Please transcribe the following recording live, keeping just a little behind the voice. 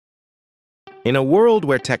In a world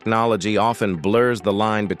where technology often blurs the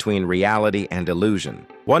line between reality and illusion,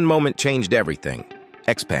 one moment changed everything.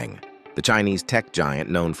 XPENG, the Chinese tech giant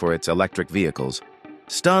known for its electric vehicles,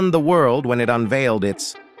 stunned the world when it unveiled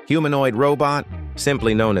its humanoid robot,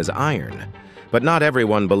 simply known as Iron. But not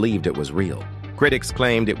everyone believed it was real. Critics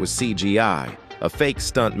claimed it was CGI, a fake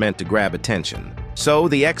stunt meant to grab attention. So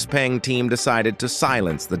the XPENG team decided to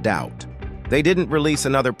silence the doubt. They didn't release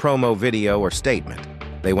another promo video or statement.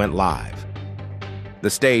 They went live. The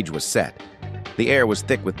stage was set. The air was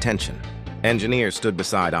thick with tension. Engineers stood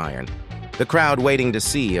beside Iron, the crowd waiting to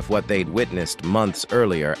see if what they'd witnessed months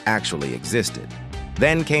earlier actually existed.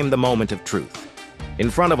 Then came the moment of truth. In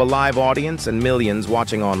front of a live audience and millions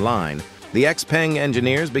watching online, the XPENG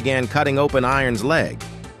engineers began cutting open Iron's leg.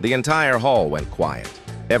 The entire hall went quiet.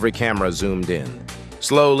 Every camera zoomed in.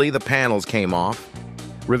 Slowly, the panels came off,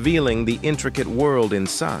 revealing the intricate world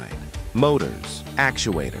inside. Motors,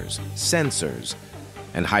 actuators, sensors,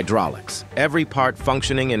 and hydraulics, every part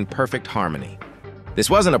functioning in perfect harmony. This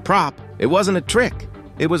wasn't a prop, it wasn't a trick.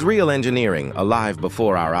 It was real engineering, alive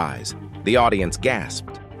before our eyes. The audience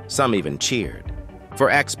gasped, some even cheered. For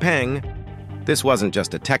XPENG, this wasn't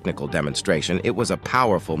just a technical demonstration, it was a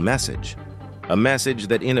powerful message. A message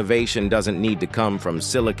that innovation doesn't need to come from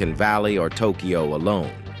Silicon Valley or Tokyo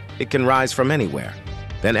alone. It can rise from anywhere.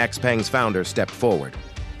 Then XPENG's founder stepped forward,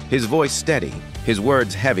 his voice steady, his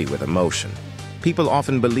words heavy with emotion. People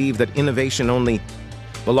often believe that innovation only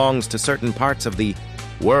belongs to certain parts of the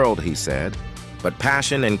world, he said, but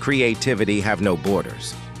passion and creativity have no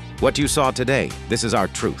borders. What you saw today, this is our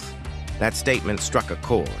truth. That statement struck a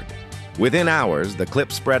chord. Within hours, the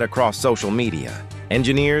clip spread across social media.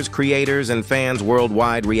 Engineers, creators, and fans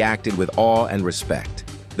worldwide reacted with awe and respect.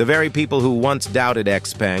 The very people who once doubted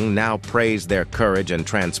XPENG now praised their courage and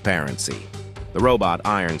transparency. The robot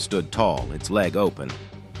Iron stood tall, its leg open,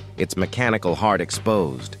 its mechanical heart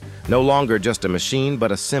exposed. No longer just a machine,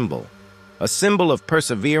 but a symbol. A symbol of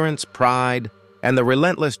perseverance, pride, and the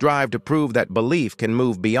relentless drive to prove that belief can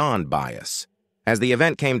move beyond bias. As the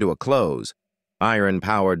event came to a close, Iron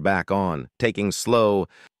powered back on, taking slow,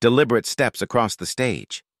 deliberate steps across the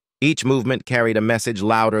stage. Each movement carried a message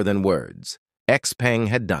louder than words. XPENG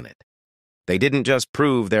had done it. They didn't just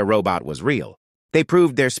prove their robot was real. They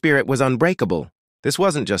proved their spirit was unbreakable. This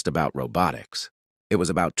wasn't just about robotics. It was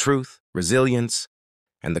about truth, resilience,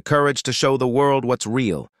 and the courage to show the world what's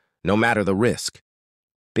real, no matter the risk.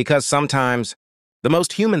 Because sometimes, the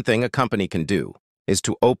most human thing a company can do is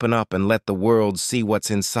to open up and let the world see what's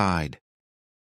inside.